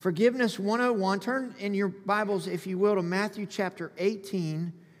Forgiveness 101. Turn in your Bibles, if you will, to Matthew chapter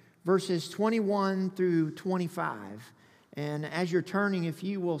 18, verses 21 through 25. And as you're turning, if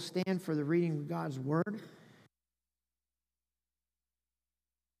you will stand for the reading of God's Word.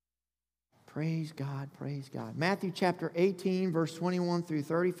 Praise God, praise God. Matthew chapter 18, verse 21 through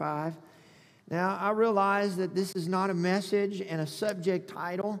 35. Now, I realize that this is not a message and a subject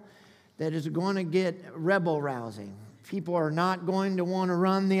title that is going to get rebel-rousing. People are not going to want to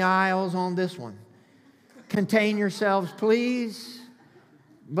run the aisles on this one. Contain yourselves, please,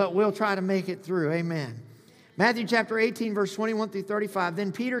 but we'll try to make it through. Amen. Matthew chapter 18, verse 21 through 35.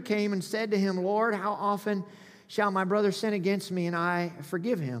 Then Peter came and said to him, Lord, how often shall my brother sin against me and I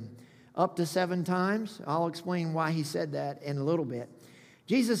forgive him? Up to 7 times? I'll explain why he said that in a little bit.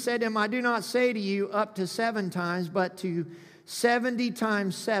 Jesus said to him, I do not say to you up to 7 times, but to 70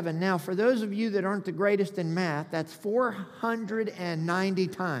 times 7. Now, for those of you that aren't the greatest in math, that's 490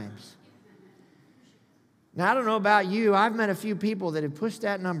 times. Now, I don't know about you. I've met a few people that have pushed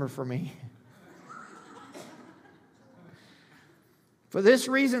that number for me. For this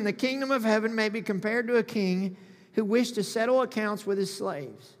reason, the kingdom of heaven may be compared to a king who wished to settle accounts with his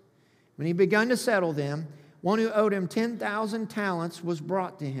slaves. When he began to settle them, one who owed him 10,000 talents was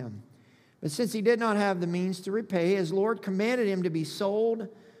brought to him. But since he did not have the means to repay, his Lord commanded him to be sold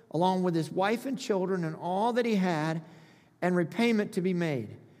along with his wife and children and all that he had, and repayment to be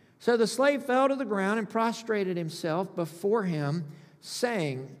made. So the slave fell to the ground and prostrated himself before him,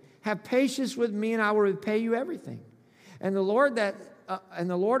 saying, have patience with me and I will repay you everything. And the Lord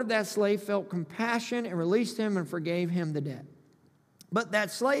of that slave felt compassion and released him and forgave him the debt. But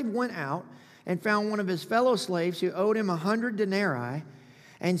that slave went out and found one of his fellow slaves who owed him 100 denarii,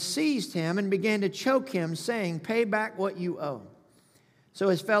 and seized him and began to choke him, saying, pay back what you owe. So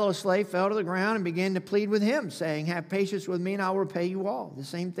his fellow slave fell to the ground and began to plead with him, saying, have patience with me and I will repay you all. The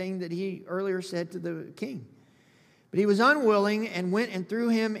same thing that he earlier said to the king. But he was unwilling and went and threw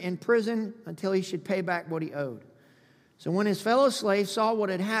him in prison until he should pay back what he owed. So when his fellow slaves saw what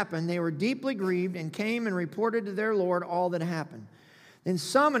had happened, they were deeply grieved and came and reported to their Lord all that happened. Then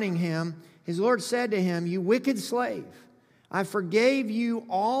summoning him, his Lord said to him, you wicked slave, I forgave you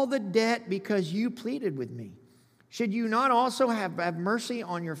all the debt because you pleaded with me. Should you not also have mercy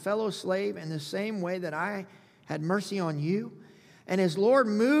on your fellow slave in the same way that I had mercy on you? And his Lord,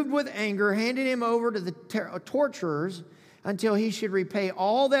 moved with anger, handed him over to the torturers until he should repay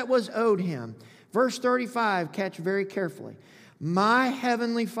all that was owed him. Verse 35, catch very carefully. My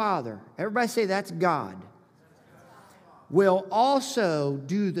heavenly Father, everybody say that's God, will also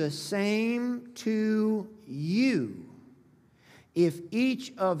do the same to you if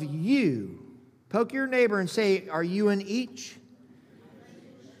each of you, poke your neighbor and say, are you an each?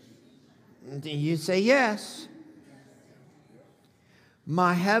 And you say yes.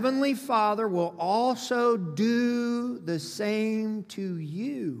 My heavenly Father will also do the same to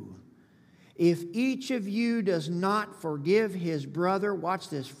you if each of you does not forgive his brother, watch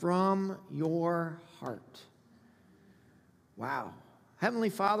this, from your heart. Wow. Heavenly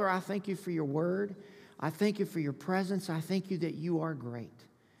Father, I thank you for your word. I thank you for your presence. I thank you that you are great.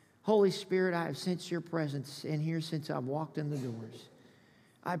 Holy Spirit, I have sensed your presence in here since I've walked in the doors.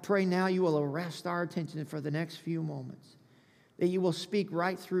 I pray now you will arrest our attention for the next few moments, that you will speak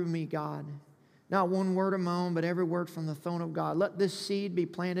right through me, God. Not one word of my own, but every word from the throne of God. Let this seed be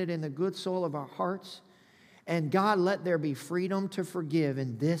planted in the good soil of our hearts. And God, let there be freedom to forgive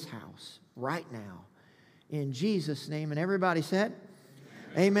in this house right now. In Jesus' name. And everybody said,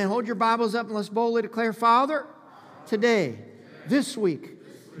 amen. Hold your Bibles up and let's boldly declare, Father, today, this week,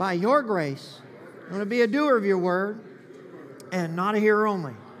 by your grace, I'm going to be a doer of your word and not a hearer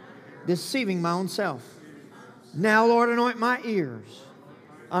only, deceiving my own self. Now, Lord, anoint my ears,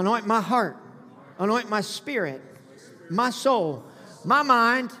 anoint my heart, anoint my spirit, my soul, my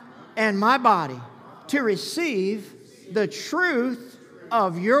mind, and my body to receive the truth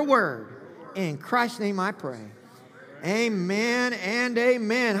of your word. In Christ's name I pray. Amen and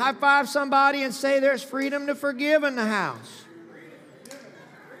amen. High five somebody and say there's freedom to forgive in the house.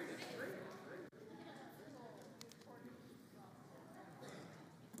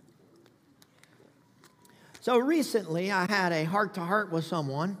 So recently I had a heart-to-heart with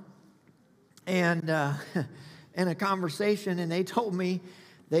someone and in a conversation, and they told me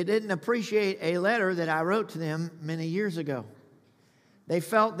they didn't appreciate a letter that I wrote to them many years ago. They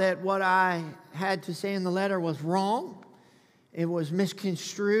felt that what I had to say in the letter was wrong. It was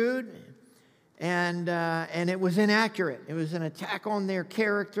misconstrued, and it was inaccurate. It was an attack on their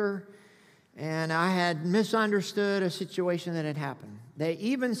character, and I had misunderstood a situation that had happened. They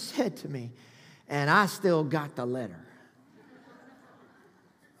even said to me, and I still got the letter.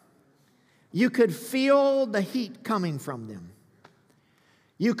 You could feel the heat coming from them.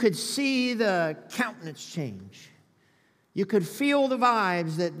 You could see the countenance change. You could feel the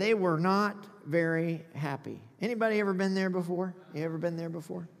vibes that they were not very happy. Anybody ever been there before? You ever been there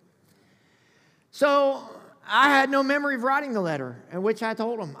before? So I had no memory of writing the letter, in which I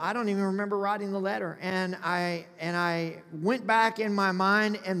told them, I don't even remember writing the letter. And I went back in my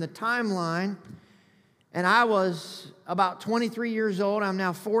mind and the timeline, and I was about 23 years old. I'm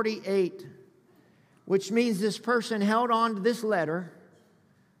now 48, which means this person held on to this letter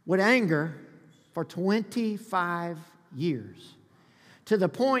with anger for 25 years, to the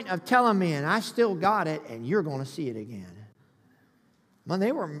point of telling me, and I still got it, and you're going to see it again. Man,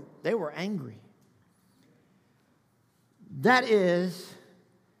 they were angry. That is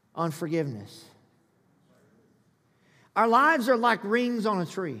unforgiveness. Our lives are like rings on a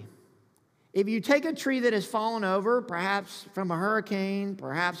tree. If you take a tree that has fallen over, perhaps from a hurricane,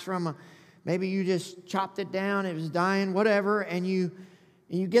 perhaps maybe you just chopped it down, it was dying, whatever, and you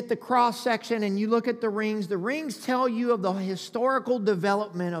get the cross section and you look at the rings tell you of the historical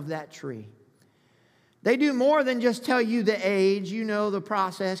development of that tree. They do more than just tell you the age, you know the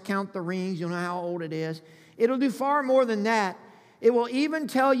process, count the rings, you know how old it is. It'll do far more than that. It will even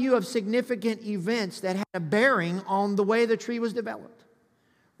tell you of significant events that had a bearing on the way the tree was developed.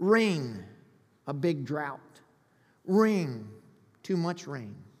 Ring, a big drought. Ring, too much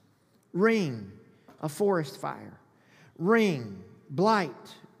rain. Ring, a forest fire. Ring,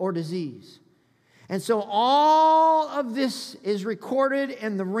 blight or disease. And so all of this is recorded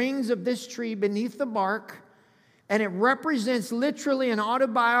in the rings of this tree beneath the bark, and it represents literally an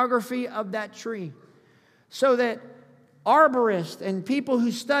autobiography of that tree, so that arborists and people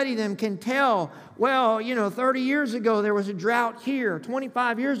who study them can tell, well, 30 years ago there was a drought here,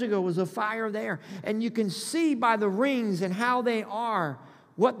 25 years ago was a fire there, and you can see by the rings and how they are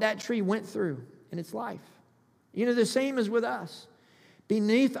what that tree went through in its life. The same as with us.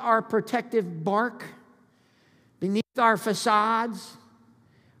 Beneath our protective bark, beneath our facades,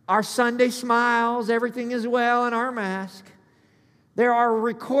 our Sunday smiles, everything is well in our mask, there are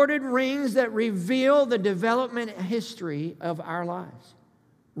recorded rings that reveal the development history of our lives.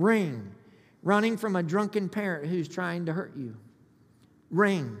 Ring, running from a drunken parent who's trying to hurt you.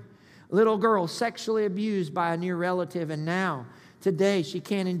 Ring, little girl sexually abused by a near relative, and now, today, she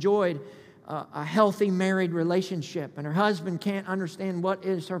can't enjoy a healthy married relationship, and her husband can't understand what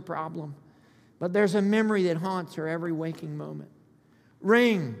is her problem. But there's a memory that haunts her every waking moment.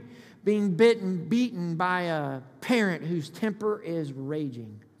 Ring, being beaten by a parent whose temper is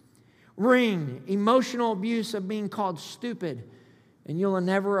raging. Ring, emotional abuse of being called stupid, and you'll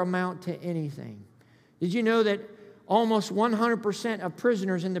never amount to anything. Did you know that almost 100% of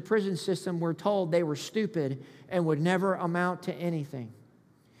prisoners in the prison system were told they were stupid and would never amount to anything?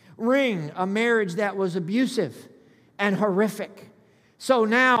 Ring, a marriage that was abusive and horrific. So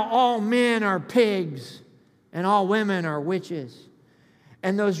now all men are pigs and all women are witches.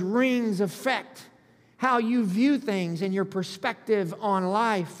 And those rings affect how you view things and your perspective on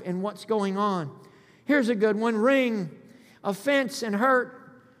life and what's going on. Here's a good one. Ring, offense and hurt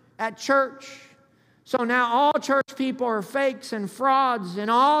at church. So now all church people are fakes and frauds, and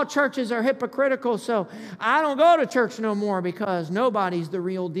all churches are hypocritical. So I don't go to church no more because nobody's the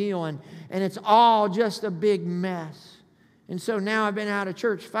real deal, and it's all just a big mess. And so now I've been out of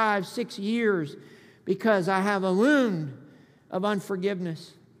church 5-6 years because I have a wound of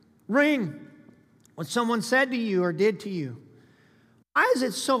unforgiveness. Ring, what someone said to you or did to you. Why is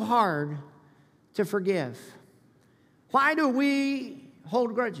it so hard to forgive? Why do we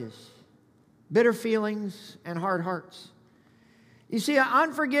hold grudges? Bitter feelings and hard hearts. You see, an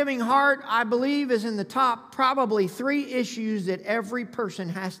unforgiving heart, I believe, is in the top probably 3 issues that every person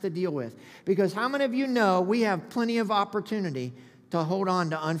has to deal with. Because how many of you know we have plenty of opportunity to hold on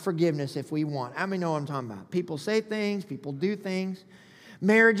to unforgiveness if we want? How many know what I'm talking about? People say things, people do things.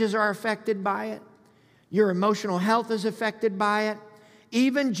 Marriages are affected by it. Your emotional health is affected by it.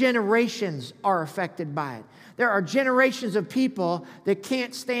 Even generations are affected by it. There are generations of people that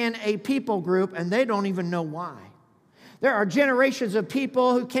can't stand a people group and they don't even know why. There are generations of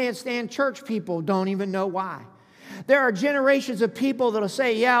people who can't stand church people, don't even know why. There are generations of people that'll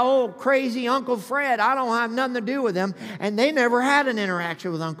say, yeah, old crazy Uncle Fred, I don't have nothing to do with him. And they never had an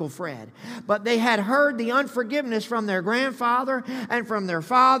interaction with Uncle Fred. But they had heard the unforgiveness from their grandfather and from their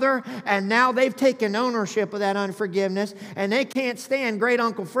father. And now they've taken ownership of that unforgiveness. And they can't stand great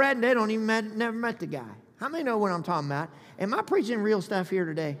Uncle Fred, and they don't even never met the guy. How many know what I'm talking about? Am I preaching real stuff here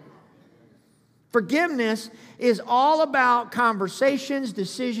today? Forgiveness is all about conversations,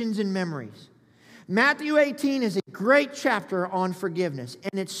 decisions, and memories. Matthew 18 is a great chapter on forgiveness,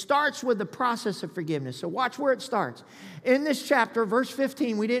 and it starts with the process of forgiveness. So watch where it starts. In this chapter, verse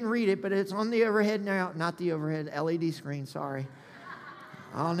 15, we didn't read it, but it's on the overhead now. Not the overhead, LED screen, sorry.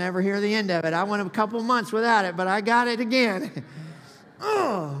 I'll never hear the end of it. I went a couple months without it, but I got it again.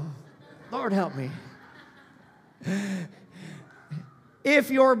 Oh, Lord help me.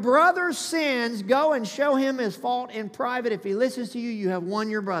 If your brother sins, go and show him his fault in private. If he listens to you, you have won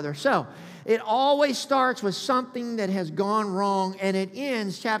your brother. So it always starts with something that has gone wrong, and it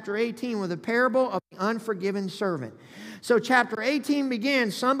ends, chapter 18, with a parable of the unforgiven servant. So chapter 18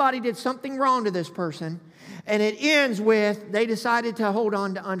 begins, somebody did something wrong to this person, and it ends with they decided to hold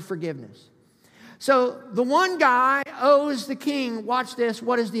on to unforgiveness. So the one guy owes the king, watch this,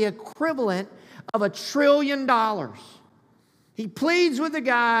 what is the equivalent of $1 trillion. He pleads with the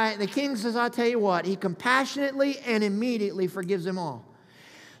guy. The king says, I'll tell you what, he compassionately and immediately forgives them all.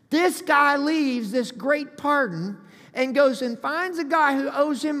 This guy leaves this great pardon and goes and finds a guy who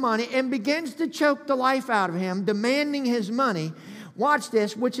owes him money and begins to choke the life out of him, demanding his money. Watch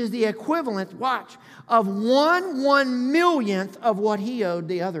this, which is the equivalent, watch, of 1/1,000,000th of what he owed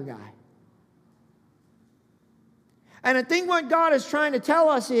the other guy. And I think what God is trying to tell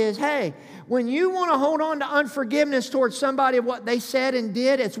us is, hey, when you want to hold on to unforgiveness towards somebody of what they said and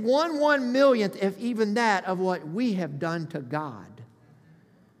did, it's 1/1,000,000th, if even that, of what we have done to God.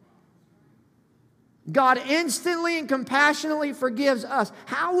 God instantly and compassionately forgives us.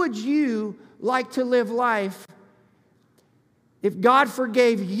 How would you like to live life if God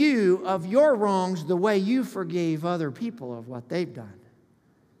forgave you of your wrongs the way you forgave other people of what they've done?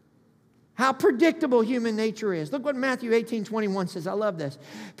 How predictable human nature is. Look what Matthew 18:21 says. I love this.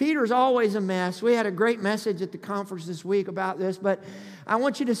 Peter's always a mess. We had a great message at the conference this week about this, but I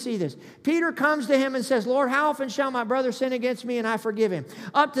want you to see this. Peter comes to him and says, Lord, how often shall my brother sin against me and I forgive him?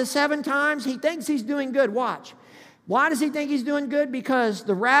 Up to 7 times. He thinks he's doing good. Watch. Why does he think he's doing good? Because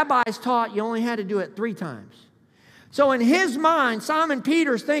the rabbis taught you only had to do it 3 times. So in his mind, Simon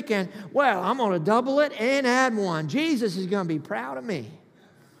Peter's thinking, well, I'm going to double it and add 1. Jesus is going to be proud of me.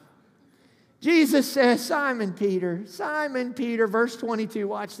 Jesus says, Simon Peter, verse 22,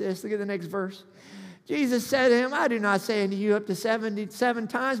 watch this, look at the next verse. Jesus said to him, I do not say unto you up to 77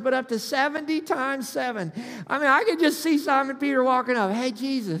 times, but up to 70 times 7. I mean, I could just see Simon Peter walking up, hey,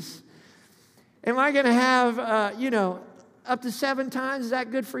 Jesus, am I going to have, up to 7 times? Is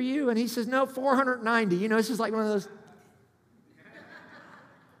that good for you? And he says, no, 490. You know, this is like one of those,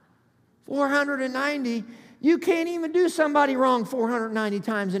 490. You can't even do somebody wrong 490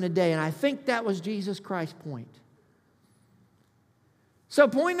 times in a day. And I think that was Jesus Christ's point. So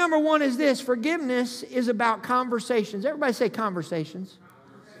point number 1 is this. Forgiveness is about conversations. Everybody say conversations.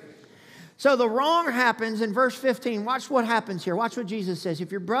 So the wrong happens in verse 15. Watch what happens here. Watch what Jesus says.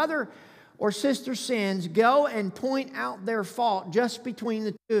 If your brother or sister sins, go and point out their fault just between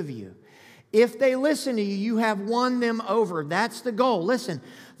the two of you. If they listen to you, you have won them over. That's the goal. Listen,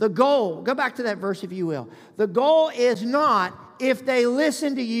 the goal, go back to that verse if you will. The goal is not if they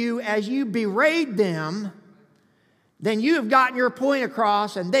listen to you as you berate them, then you have gotten your point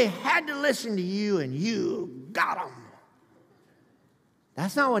across and they had to listen to you and you got them.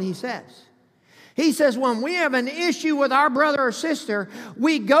 That's not what he says. He says when we have an issue with our brother or sister,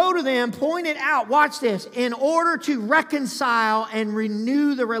 we go to them, point it out, watch this, in order to reconcile and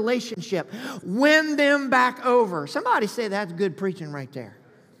renew the relationship. Win them back over. Somebody say that's good preaching right there.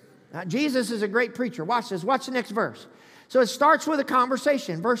 Now, Jesus is a great preacher. Watch this. Watch the next verse. So it starts with a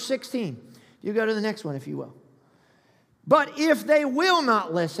conversation. Verse 16. You go to the next one if you will. But if they will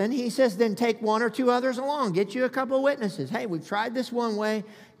not listen, he says, then take 1 or 2 others along. Get you a couple of witnesses. Hey, we've tried this one way.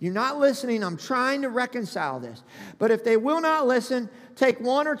 You're not listening. I'm trying to reconcile this. But if they will not listen, take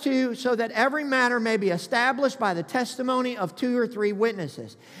 1 or 2 so that every matter may be established by the testimony of 2 or 3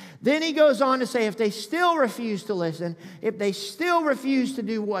 witnesses. Then he goes on to say, if they still refuse to listen, if they still refuse to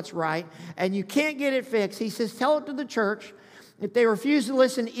do what's right, and you can't get it fixed, he says, tell it to the church. If they refuse to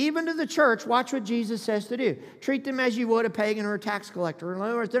listen even to the church, watch what Jesus says to do. Treat them as you would a pagan or a tax collector. In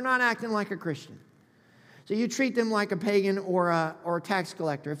other words, they're not acting like a Christian. So you treat them like a pagan or a tax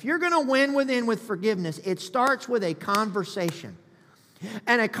collector. If you're going to win within with forgiveness, it starts with a conversation.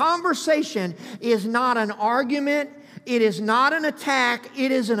 And a conversation is not an argument. It is not an attack.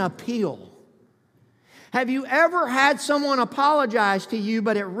 It is an appeal. Have you ever had someone apologize to you,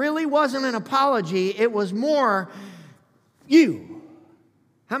 but it really wasn't an apology? It was more you.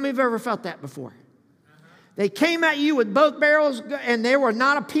 How many have ever felt that before? They came at you with both barrels and they were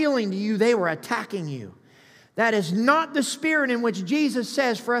not appealing to you. They were attacking you. That is not the spirit in which Jesus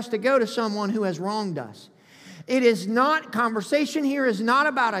says for us to go to someone who has wronged us. It is not, conversation here is not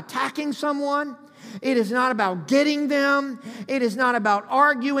about attacking someone. It is not about getting them. It is not about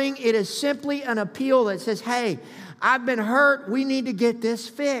arguing. It is simply an appeal that says, hey, I've been hurt. We need to get this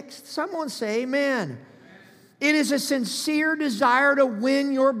fixed. Someone say amen. It is a sincere desire to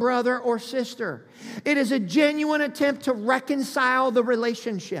win your brother or sister. It is a genuine attempt to reconcile the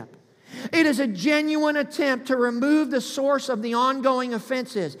relationship. It is a genuine attempt to remove the source of the ongoing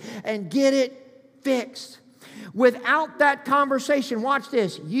offenses and get it fixed. Without that conversation, watch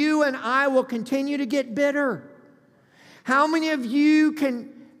this, you and I will continue to get bitter. How many of you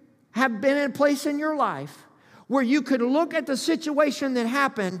have been in a place in your life where you could look at the situation that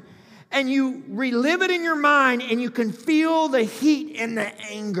happened and you relive it in your mind and you can feel the heat and the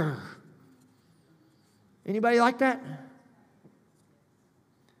anger? Anybody like that?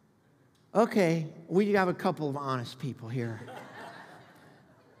 Okay, we have a couple of honest people here.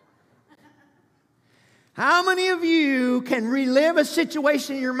 How many of you can relive a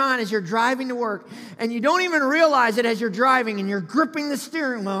situation in your mind as you're driving to work and you don't even realize it as you're driving and you're gripping the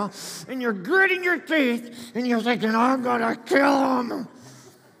steering wheel and you're gritting your teeth and you're thinking, I'm going to kill him.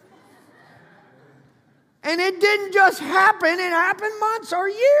 And it didn't just happen. It happened months or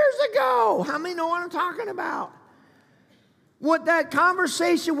years ago. How many know what I'm talking about? What that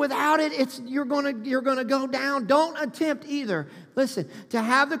conversation, without it, you're gonna go down. Don't attempt either. Listen, to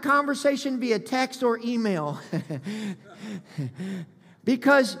have the conversation via text or email.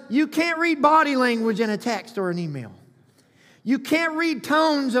 Because you can't read body language in a text or an email. You can't read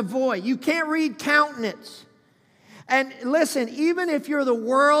tones of voice. You can't read countenance. And listen, even if you're the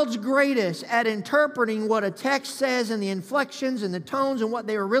world's greatest at interpreting what a text says and the inflections and the tones and what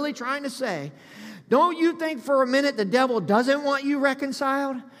they were really trying to say, don't you think for a minute the devil doesn't want you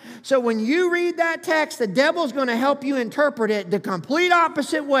reconciled? So when you read that text, the devil's going to help you interpret it the complete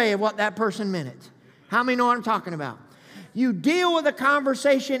opposite way of what that person meant it. How many know what I'm talking about? You deal with a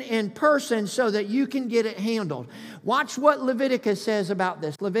conversation in person so that you can get it handled. Watch what Leviticus says about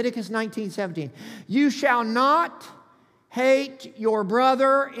this. Leviticus 19:17. You shall not hate your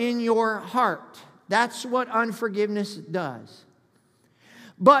brother in your heart. That's what unforgiveness does.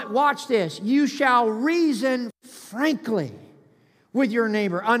 But watch this. You shall reason frankly with your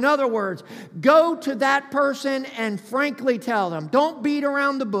neighbor. In other words, go to that person and frankly tell them. Don't beat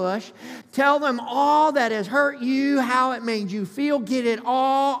around the bush. Tell them all that has hurt you, how it made you feel. Get it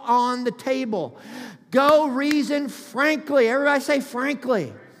all on the table. Go reason frankly. Everybody say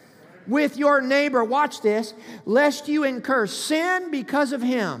frankly. With your neighbor. Watch this. Lest you incur sin because of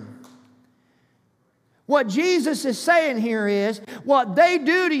him. What Jesus is saying here is, what they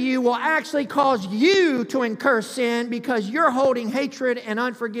do to you will actually cause you to incur sin because you're holding hatred and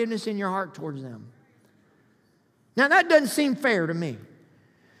unforgiveness in your heart towards them. Now that doesn't seem fair to me.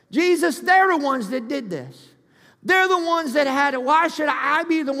 Jesus, they're the ones that did this. They're the ones that had it. Why should I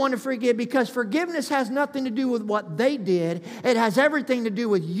be the one to forgive? Because forgiveness has nothing to do with what they did. It has everything to do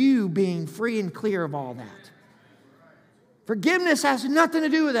with you being free and clear of all that. Forgiveness has nothing to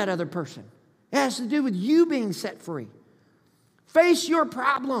do with that other person. It has to do with you being set free. Face your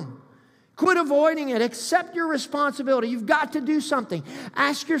problem. Quit avoiding it. Accept your responsibility. You've got to do something.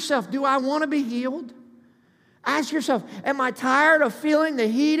 Ask yourself, do I want to be healed? Ask yourself, am I tired of feeling the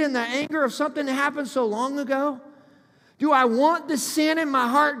heat and the anger of something that happened so long ago? Do I want the sin in my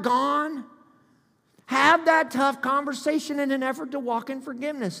heart gone? Have that tough conversation in an effort to walk in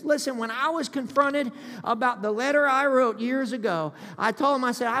forgiveness. Listen, when I was confronted about the letter I wrote years ago, I told him,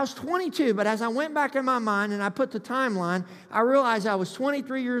 I said, I was 22, but as I went back in my mind and I put the timeline, I realized I was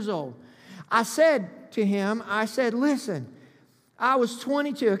 23 years old. I said to him, I said, listen, I was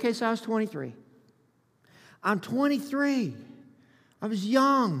 22. Okay, so I was 23. I'm 23. I was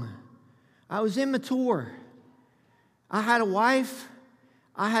young. I was immature. I had a wife.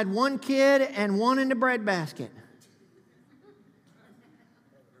 I had one kid and one in the breadbasket.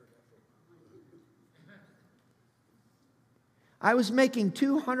 I was making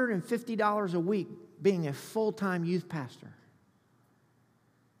 $250 a week being a full-time youth pastor.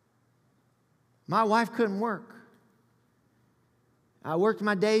 My wife couldn't work. I worked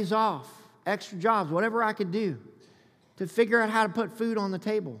my days off, extra jobs, whatever I could do to figure out how to put food on the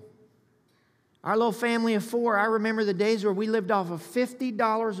table. Our little family of 4, I remember the days where we lived off of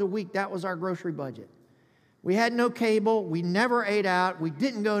 $50 a week. That was our grocery budget. We had no cable. We never ate out. We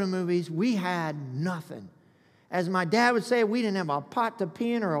didn't go to movies. We had nothing. As my dad would say, we didn't have a pot to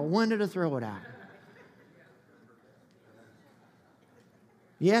pee in or a window to throw it out.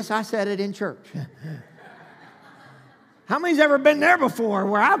 Yes, I said it in church. How many's ever been there before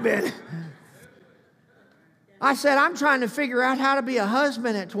where I've been? I said, I'm trying to figure out how to be a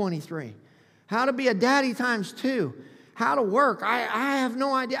husband at 23. How to be a daddy times 2. How to work. I have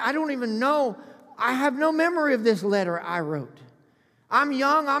no idea. I don't even know. I have no memory of this letter I wrote. I'm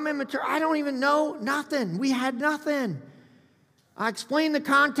young, I'm immature, I don't even know nothing. We had nothing. I explained the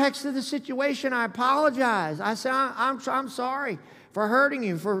context of the situation. I apologize. I said, I'm sorry for hurting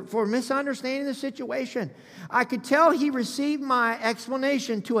you, for misunderstanding the situation. I could tell he received my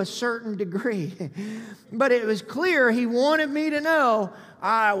explanation to a certain degree. But it was clear he wanted me to know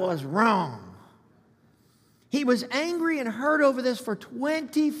I was wrong. He was angry and hurt over this for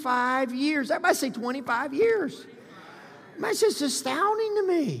 25 years. Everybody say 25 years. That's just astounding to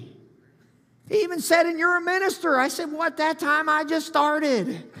me. He even said, and you're a minister. I said, well, at that time I just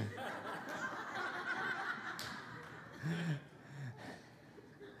started.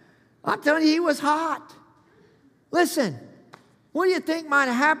 I'm telling you, he was hot. Listen, what do you think might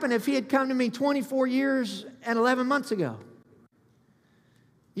have happened if he had come to me 24 years and 11 months ago?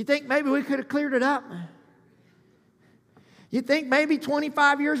 You think maybe we could have cleared it up? You think maybe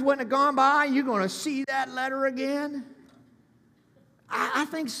 25 years wouldn't have gone by? You're going to see that letter again? I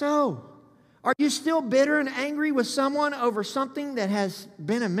think so. Are you still bitter and angry with someone over something that has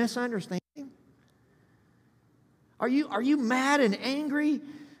been a misunderstanding? Are you mad and angry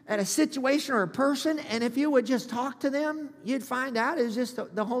at a situation or a person, and if you would just talk to them, you'd find out it was just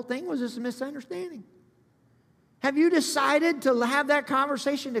the whole thing was just a misunderstanding? Have you decided to have that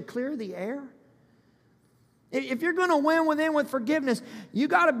conversation to clear the air? If you're going to win within with forgiveness, you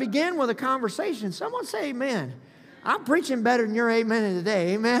got to begin with a conversation. Someone say amen. I'm preaching better than your amen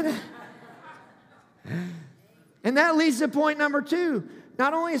today. Amen. And that leads to point number 2.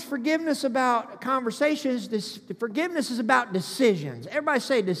 Not only is forgiveness about conversations, forgiveness is about decisions. Everybody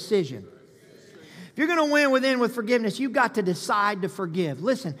say decision. If you're going to win within with forgiveness, you've got to decide to forgive.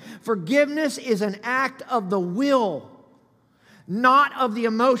 Listen, forgiveness is an act of the will, not of the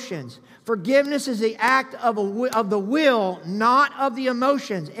emotions. Forgiveness is the act of the will, not of the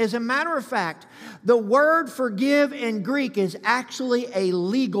emotions. As a matter of fact, the word forgive in Greek is actually a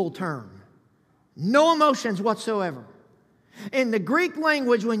legal term. No emotions whatsoever. In the Greek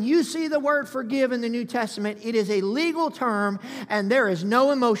language, when you see the word forgive in the New Testament, it is a legal term, and there is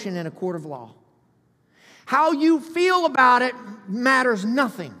no emotion in a court of law. How you feel about it matters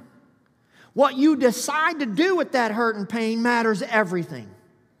nothing. What you decide to do with that hurt and pain matters everything.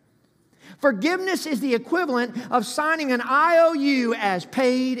 Forgiveness is the equivalent of signing an IOU as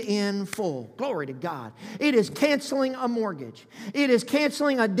paid in full. Glory to God. It is canceling a mortgage. It is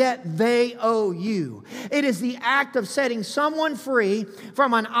canceling a debt they owe you. It is the act of setting someone free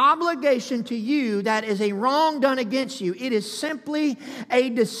from an obligation to you that is a wrong done against you. It is simply a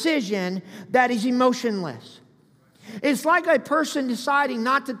decision that is emotionless. It's like a person deciding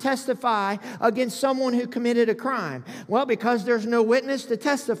not to testify against someone who committed a crime. Well, because there's no witness to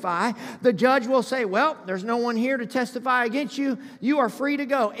testify, the judge will say, well, there's no one here to testify against you. You are free to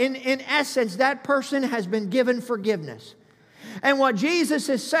go. In essence, that person has been given forgiveness. And what Jesus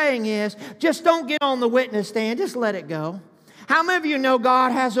is saying is, just don't get on the witness stand. Just let it go. How many of you know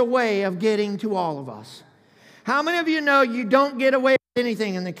God has a way of getting to all of us? How many of you know you don't get away with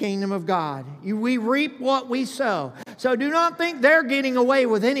anything in the kingdom of God? We reap what we sow. So do not think they're getting away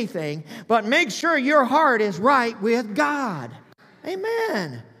with anything, but make sure your heart is right with God.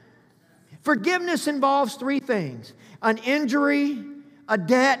 Amen. Forgiveness involves 3 things: an injury, a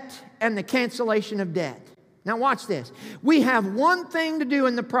debt, and the cancellation of debt. Now watch this. We have one thing to do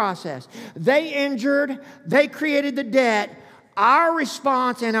in the process. They injured, they created the debt. Our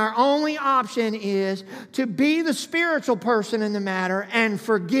response and our only option is to be the spiritual person in the matter and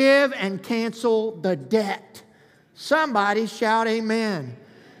forgive and cancel the debt. Somebody shout amen.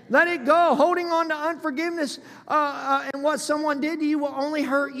 Let it go. Holding on to unforgiveness and what someone did to you will only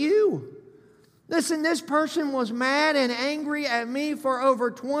hurt you. Listen, this person was mad and angry at me for over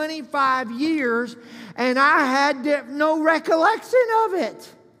 25 years, and I had no recollection of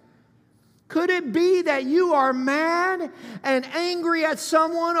it. Could it be that you are mad and angry at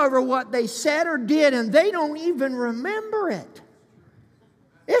someone over what they said or did, and they don't even remember it?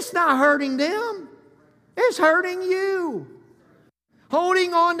 It's not hurting them. It's hurting you.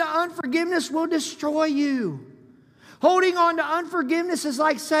 Holding on to unforgiveness will destroy you. Holding on to unforgiveness is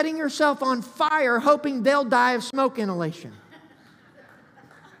like setting yourself on fire, hoping they'll die of smoke inhalation.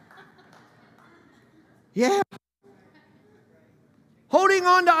 Yeah. Holding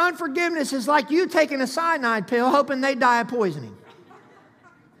on to unforgiveness is like you taking a cyanide pill, hoping they die of poisoning.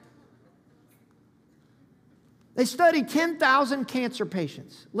 They studied 10,000 cancer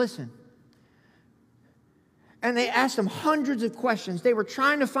patients. Listen. And they asked them hundreds of questions. They were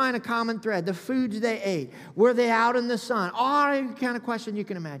trying to find a common thread. The foods they ate. Were they out in the sun? All kind of questions you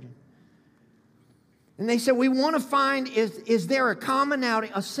can imagine. And they said, we want to find, is there a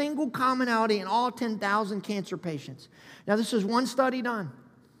commonality, a single commonality in all 10,000 cancer patients? Now, this is one study done.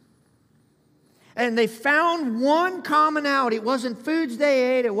 And they found one commonality. It wasn't foods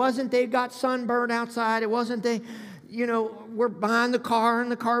they ate. It wasn't they got sunburned outside. It wasn't they, were behind the car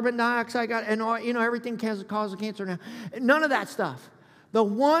and the carbon dioxide got, and all, everything causes cancer now. None of that stuff. The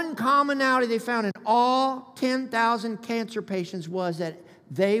one commonality they found in all 10,000 cancer patients was that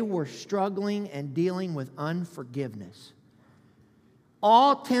they were struggling and dealing with unforgiveness.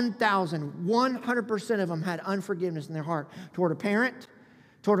 All 10,000, 100% of them had unforgiveness in their heart toward a parent,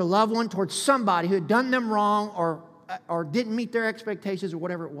 toward a loved one, toward somebody who had done them wrong or didn't meet their expectations or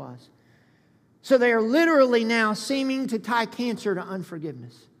whatever it was. So they are literally now seeming to tie cancer to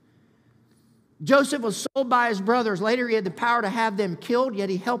unforgiveness. Joseph was sold by his brothers. Later he had the power to have them killed, yet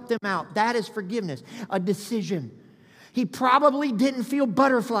he helped them out. That is forgiveness, a decision. He probably didn't feel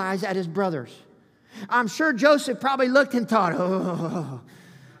butterflies at his brothers. I'm sure Joseph probably looked and thought, oh,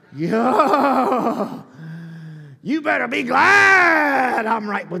 yeah, you better be glad I'm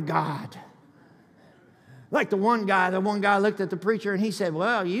right with God. Like the one guy looked at the preacher and he said,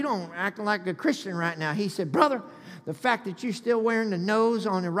 well, you don't act like a Christian right now. He said, brother, the fact that you're still wearing the nose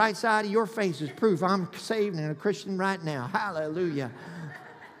on the right side of your face is proof I'm saved and a Christian right now. Hallelujah.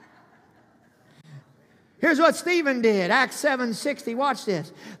 Here's what Stephen did, Acts 7:60. Watch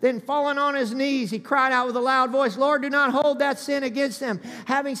this. Then falling on his knees, he cried out with a loud voice, Lord, do not hold that sin against them.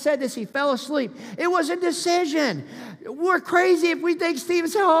 Having said this, he fell asleep. It was a decision. We're crazy if we think Stephen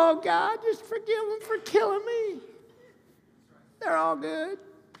said, oh, God, just forgive them for killing me. They're all good.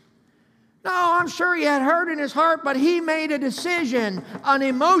 No, I'm sure he had hurt in his heart, but he made a decision, an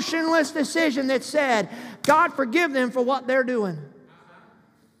emotionless decision that said, God, forgive them for what they're doing.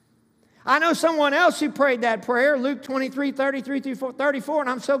 I know someone else who prayed that prayer, Luke 23:33-34, and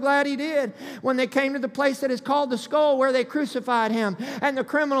I'm so glad he did. When they came to the place that is called the skull where they crucified him, and the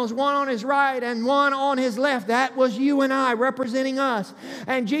criminals, one on his right and one on his left, that was you and I representing us.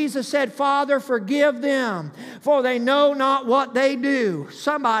 And Jesus said, Father, forgive them, for they know not what they do.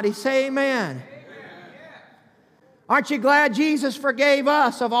 Somebody say amen. Aren't you glad Jesus forgave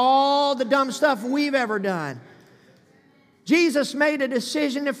us of all the dumb stuff we've ever done? Jesus made a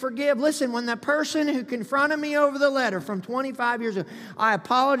decision to forgive. Listen, when the person who confronted me over the letter from 25 years ago, I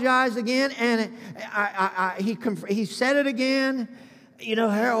apologized again, and he said it again.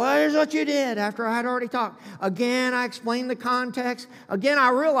 Harold, well, here's what you did after I had already talked. Again, I explained the context. Again,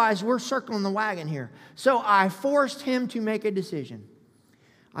 I realized we're circling the wagon here. So I forced him to make a decision.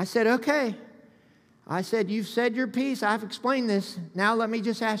 I said, okay. I said, you've said your piece. I've explained this. Now let me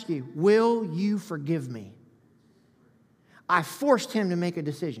just ask you, will you forgive me? I forced him to make a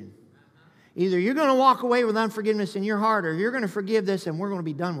decision. Either you're going to walk away with unforgiveness in your heart, or you're going to forgive this and we're going to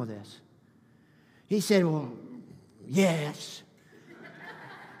be done with this. He said, well, yes.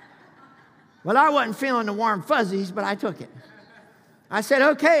 Well, I wasn't feeling the warm fuzzies, but I took it. I said,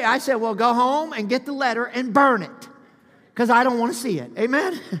 okay. I said, well, go home and get the letter and burn it, because I don't want to see it.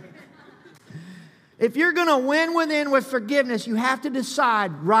 Amen? If you're going to win within with forgiveness, you have to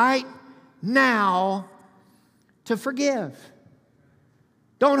decide right now to forgive.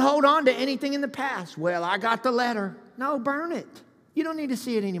 Don't hold on to anything in the past. Well, I got the letter. No, burn it. You don't need to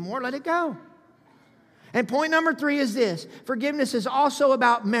see it anymore. Let it go. And point number 3 is this. Forgiveness is also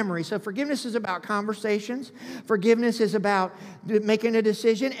about memory. So forgiveness is about conversations. Forgiveness is about making a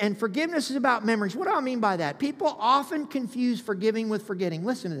decision. And forgiveness is about memories. What do I mean by that? People often confuse forgiving with forgetting.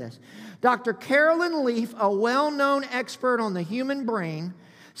 Listen to this. Dr. Carolyn Leaf, a well-known expert on the human brain,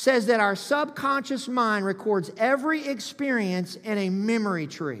 says that our subconscious mind records every experience in a memory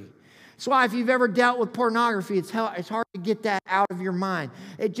tree. That's why if you've ever dealt with pornography, it's hard to get that out of your mind.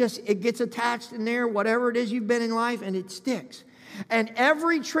 It gets attached in there, whatever it is you've been in life, and it sticks. And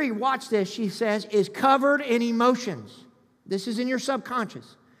every tree, watch this, she says, is covered in emotions. This is in your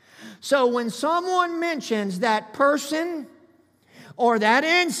subconscious. So when someone mentions that person or that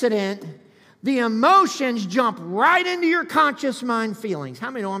incident, the emotions jump right into your conscious mind feelings. How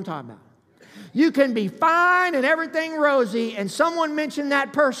many know what I'm talking about? You can be fine and everything rosy, and someone mentioned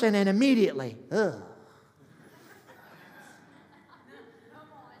that person, and immediately, ugh.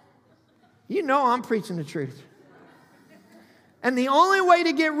 You know I'm preaching the truth. And the only way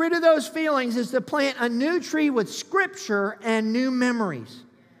to get rid of those feelings is to plant a new tree with Scripture and new memories.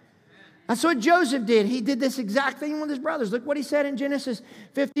 That's what Joseph did. He did this exact thing with his brothers. Look what he said in Genesis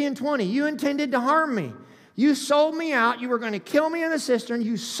 50 and 20. You intended to harm me. You sold me out. You were going to kill me in the cistern.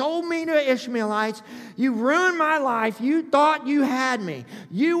 You sold me to Ishmaelites. You ruined my life. You thought you had me.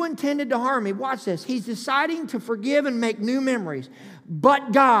 You intended to harm me. Watch this. He's deciding to forgive and make new memories.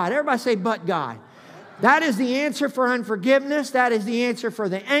 But God. Everybody say, but God. That is the answer for unforgiveness. That is the answer for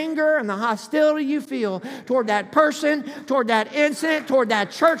the anger and the hostility you feel toward that person, toward that incident, toward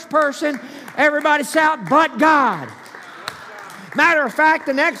that church person. Everybody shout, but God. Matter of fact,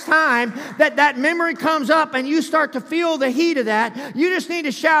 the next time that memory comes up and you start to feel the heat of that, you just need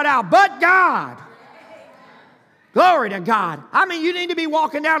to shout out, but God. Glory to God. I mean, you need to be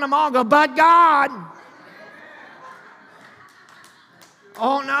walking down the mall and go, but God.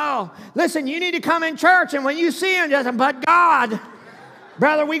 Oh, no. Listen, you need to come in church, and when you see him, just, but God.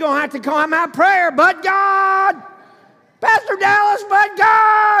 Brother, we're going to have to come out prayer, but God. Pastor Dallas, but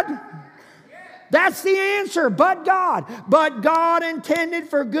God. That's the answer, but God. But God intended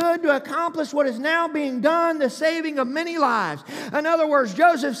for good to accomplish what is now being done, the saving of many lives. In other words,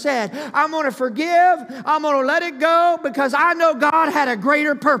 Joseph said, I'm going to forgive, I'm going to let it go, because I know God had a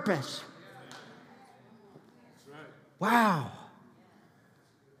greater purpose. Wow.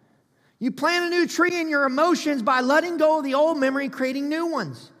 You plant a new tree in your emotions by letting go of the old memory, creating new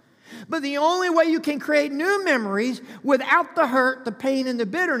ones. But the only way you can create new memories without the hurt, the pain, and the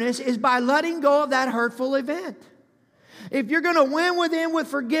bitterness is by letting go of that hurtful event. If you're going to win within with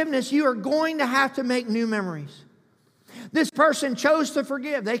forgiveness, you are going to have to make new memories. This person chose to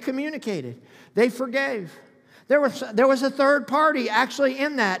forgive. They communicated. They forgave. There was a third party actually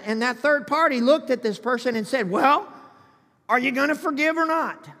in that. And that third party looked at this person and said, well, are you going to forgive or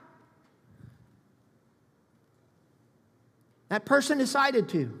not? That person decided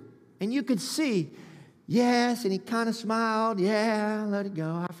to. And you could see, yes, and he kind of smiled. Yeah, let it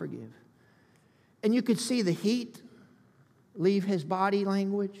go. I forgive. And you could see the heat leave his body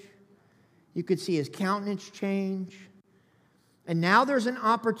language. You could see his countenance change. And now there's an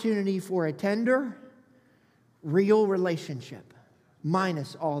opportunity for a tender, real relationship,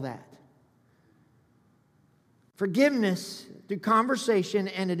 minus all that. Forgiveness through conversation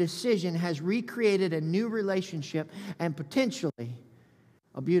and a decision has recreated a new relationship and potentially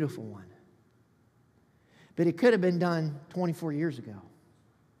a beautiful one. But it could have been done 24 years ago.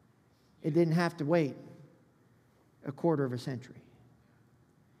 It didn't have to wait a quarter of a century.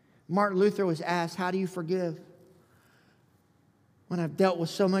 Martin Luther was asked, how do you forgive? When I've dealt with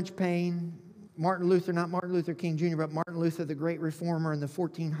so much pain. Martin Luther, not Martin Luther King Jr., but Martin Luther, the great reformer in the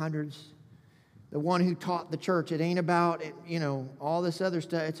 1400s. The one who taught the church. It ain't about, all this other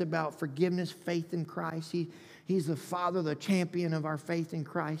stuff. It's about forgiveness, faith in Christ. He's the father, the champion of our faith in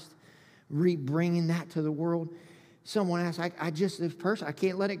Christ. Bringing that to the world. Someone asked, this person, I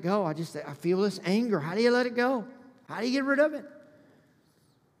can't let it go. I feel this anger. How do you let it go? How do you get rid of it?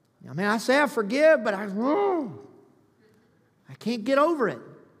 I mean, I say I forgive, but I can't get over it.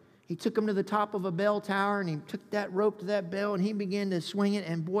 He took him to the top of a bell tower, and he took that rope to that bell, and he began to swing it,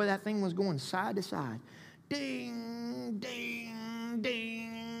 and boy, that thing was going side to side. Ding, ding,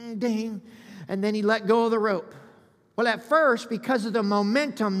 ding, ding. And then he let go of the rope. Well, at first, because of the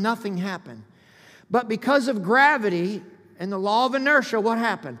momentum, nothing happened. But because of gravity and the law of inertia, what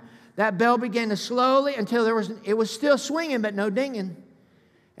happened? That bell began to slowly, until it was still swinging, but no dinging.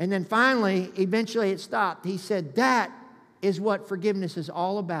 And then finally, eventually it stopped. He said, that is what forgiveness is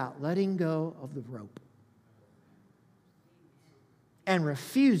all about, letting go of the rope and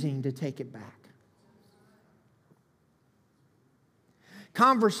refusing to take it back.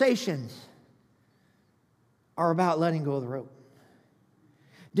 Conversations are about letting go of the rope.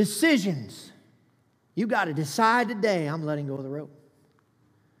 Decisions, you got to decide today, I'm letting go of the rope.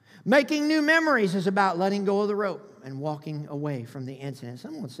 Making new memories is about letting go of the rope and walking away from the incident.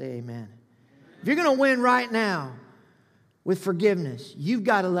 Someone say amen. If you're going to win right now with forgiveness, you've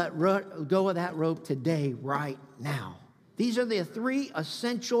got to let go of that rope today, right now. These are the three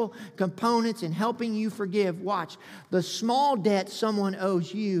essential components in helping you forgive. Watch, the small debt someone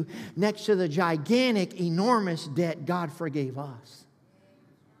owes you next to the gigantic, enormous debt God forgave us.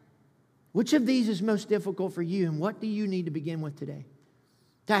 Which of these is most difficult for you, and what do you need to begin with today?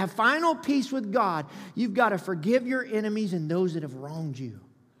 To have final peace with God, you've got to forgive your enemies and those that have wronged you.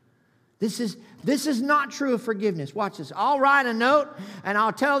 This is not true of forgiveness. Watch this. I'll write a note and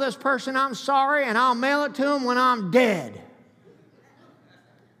I'll tell this person I'm sorry and I'll mail it to them when I'm dead.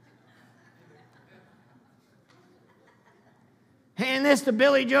 Hand this to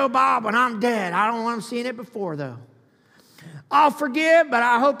Billy Joe Bob when I'm dead. I don't want them seeing it before, though. I'll forgive, but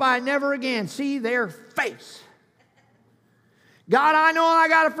I hope I never again see their face. God, I know I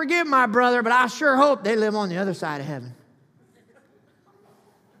got to forgive my brother, but I sure hope they live on the other side of heaven.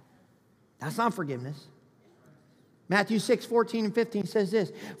 That's not forgiveness. Matthew 6, 14 and 15 says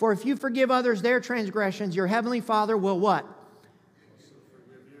this. For if you forgive others their transgressions, your heavenly Father will what?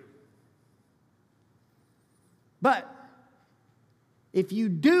 But if you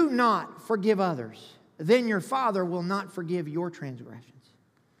do not forgive others then your Father will not forgive your transgressions.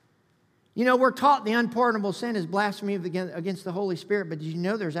 You know, we're taught the unpardonable sin is blasphemy against the Holy Spirit, but did you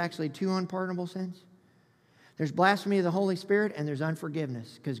know there's actually two unpardonable sins? There's blasphemy of the Holy Spirit and there's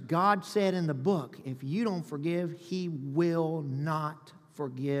unforgiveness. Because God said in the book, if you don't forgive, He will not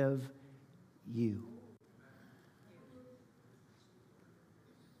forgive you.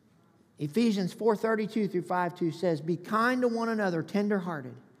 Ephesians 4:32 through 5:2 says, be kind to one another,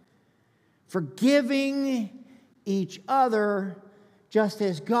 tenderhearted, forgiving each other, just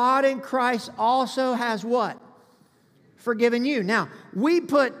as God in Christ also has what? Forgiven you. Now, we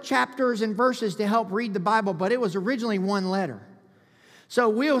put chapters and verses to help read the Bible, but it was originally one letter. So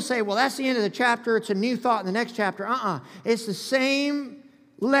we'll say, well, that's the end of the chapter. It's a new thought in the next chapter. It's the same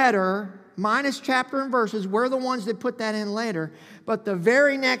letter, minus chapter and verses. We're the ones that put that in later. But the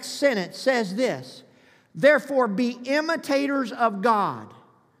very next sentence says this, therefore be imitators of God.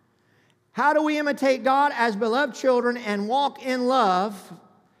 How do we imitate God? As beloved children and walk in love,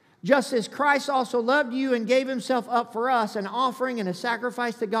 just as Christ also loved you and gave Himself up for us, an offering and a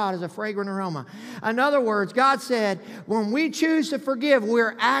sacrifice to God as a fragrant aroma. In other words, God said, when we choose to forgive,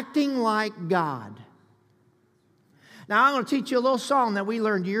 we're acting like God. Now, I'm going to teach you a little song that we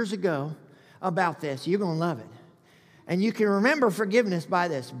learned years ago about this. You're going to love it. And you can remember forgiveness by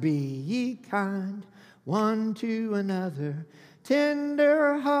this. Be ye kind one to another,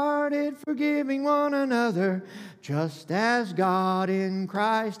 tender-hearted, forgiving one another, just as God in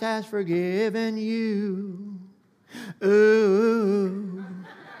Christ has forgiven you. Ooh.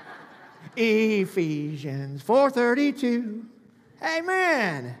 Ephesians 4:32.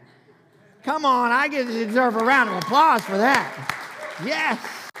 Amen. Come on, I deserve a round of applause for that. Yes.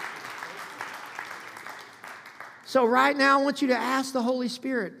 So right now, I want you to ask the Holy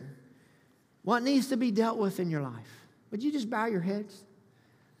Spirit what needs to be dealt with in your life. Would you just bow your heads?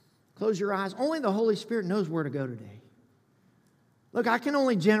 Close your eyes. Only the Holy Spirit knows where to go today. Look, I can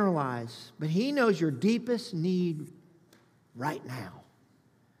only generalize, but He knows your deepest need right now.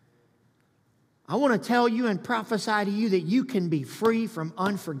 I want to tell you and prophesy to you that you can be free from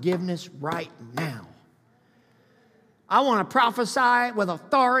unforgiveness right now. I want to prophesy with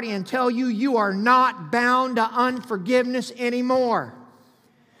authority and tell you you are not bound to unforgiveness anymore.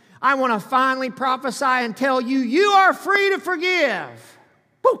 I want to finally prophesy and tell you you are free to forgive.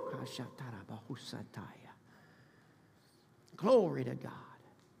 Glory to God.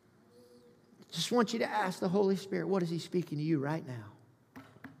 Just want you to ask the Holy Spirit, what is He speaking to you right now?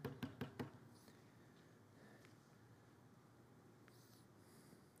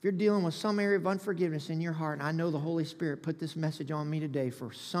 If you're dealing with some area of unforgiveness in your heart, and I know the Holy Spirit put this message on me today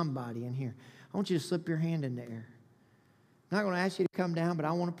for somebody in here, I want you to slip your hand in the air. I'm not going to ask you to come down, but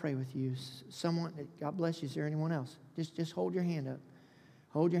I want to pray with you. Someone, God bless you. Is there anyone else? Just hold your hand up.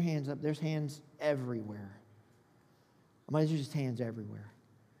 Hold your hands up. There's hands everywhere. There's just hands everywhere.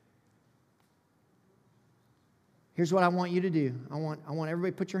 Here's what I want you to do. I want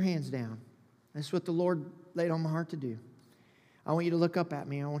everybody to put your hands down. That's what the Lord laid on my heart to do. I want you to look up at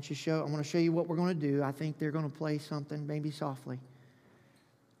me. I want to show you what we're going to do. I think they're going to play something, maybe softly.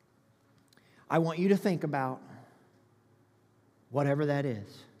 I want you to think about whatever that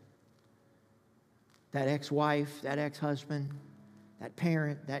is. That ex-wife, that ex-husband, that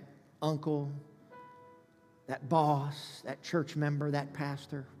parent, that uncle, that boss, that church member, that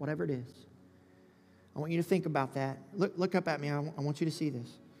pastor, whatever it is. I want you to think about that. Look up at me. I want you to see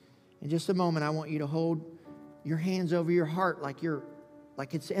this. In just a moment, I want you to hold your hands over your heart like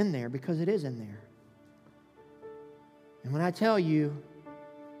it's in there, because it is in there. And when I tell you,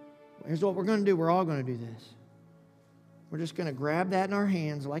 here's what we're going to do. We're all going to do this. We're just going to grab that in our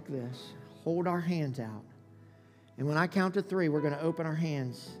hands like this, hold our hands out. And when I count to 3, we're going to open our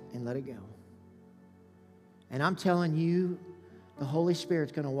hands and let it go. And I'm telling you, the Holy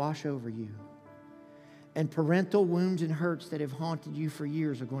Spirit's going to wash over you. And parental wounds and hurts that have haunted you for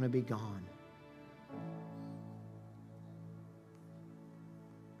years are going to be gone.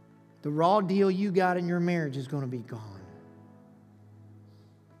 The raw deal you got in your marriage is going to be gone.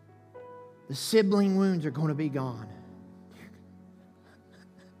 The sibling wounds are going to be gone.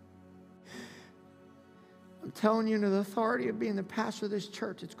 I'm telling you, under the authority of being the pastor of this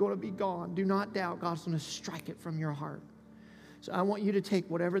church, it's going to be gone. Do not doubt. God's going to strike it from your heart. So I want you to take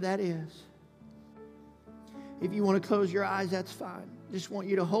whatever that is. If you want to close your eyes, that's fine. Just want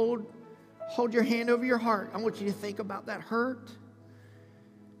you to hold your hand over your heart. I want you to think about that hurt.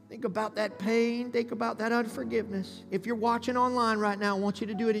 Think about that pain. Think about that unforgiveness. If you're watching online right now, I want you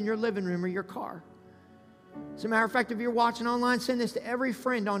to do it in your living room or your car. As a matter of fact, if you're watching online, send this to every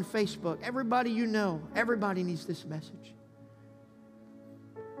friend on Facebook. Everybody you know. Everybody needs this message.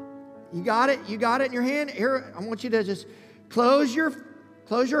 You got it? You got it in your hand? Here, I want you to just close your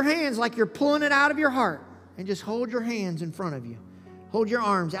hands like you're pulling it out of your heart. And just hold your hands in front of you. Hold your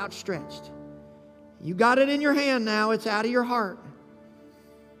arms outstretched. You got it in your hand now. It's out of your heart.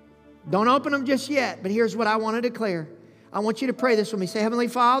 Don't open them just yet, but here's what I want to declare. I want you to pray this with me. Say, Heavenly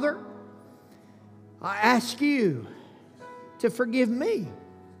Father, I ask you to forgive me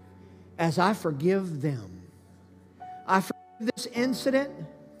as I forgive them. I forgive this incident.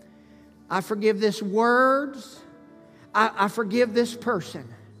 I forgive this words. I forgive this person.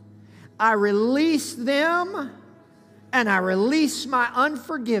 I release them and I release my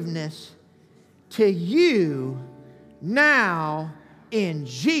unforgiveness to you now in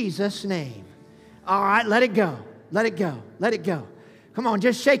Jesus' name. All right, let it go. Let it go. Let it go. Come on,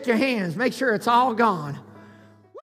 just shake your hands. Make sure it's all gone.